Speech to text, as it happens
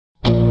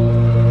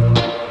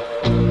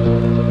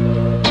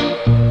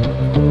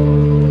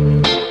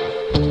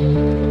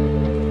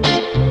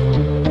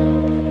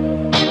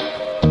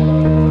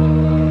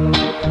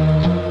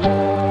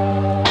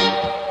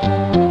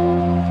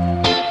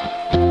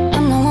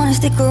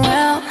stick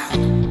around.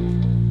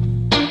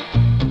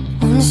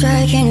 One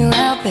strike and you're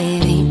out,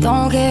 baby.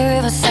 Don't care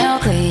if I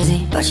sound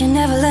crazy, but you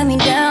never let me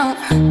down.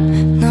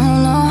 No,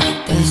 no,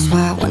 that's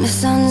why when the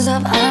sun's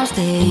up, I'm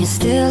staying.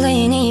 Still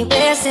laying in your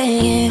bed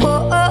saying,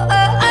 oh, oh,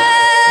 oh,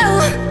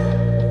 oh.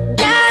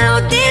 Got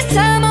all this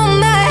time on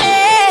my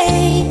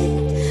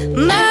head,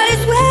 might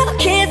as well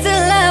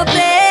cancel out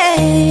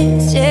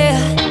plans. Yeah,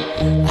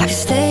 I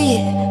could stay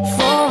here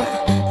for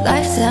a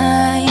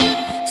lifetime.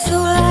 So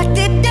lock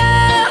the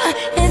door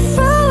and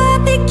throw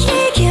out the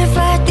key. Can't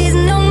fight this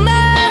no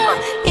more.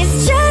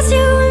 It's just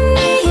you and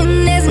me,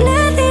 and there's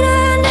nothing I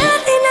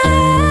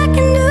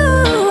can do.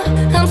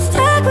 I'm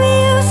stuck with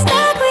you,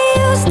 stuck with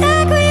you,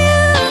 stuck with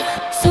you.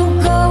 So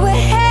go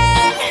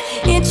ahead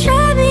and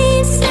try me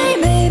insane,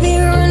 baby,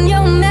 run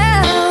your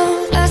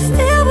mouth. I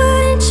still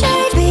wouldn't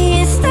change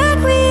being stuck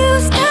with you,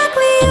 stuck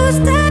with you,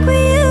 stuck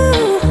with you.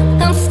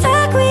 I'm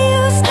stuck with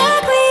you,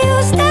 stuck with you,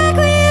 stuck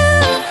with you,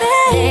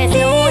 baby. There's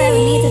nowhere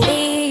we need to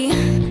be,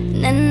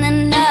 no, no,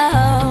 no.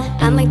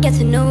 I'ma get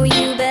to know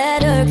you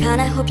better,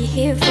 kinda hope you're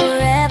here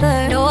forever.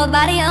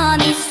 Nobody on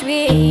these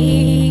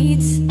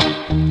streets.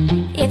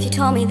 If you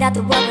told me that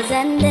the world was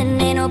ending,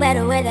 ain't no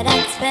better way that I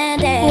could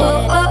spend it.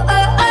 Whoa, oh, oh.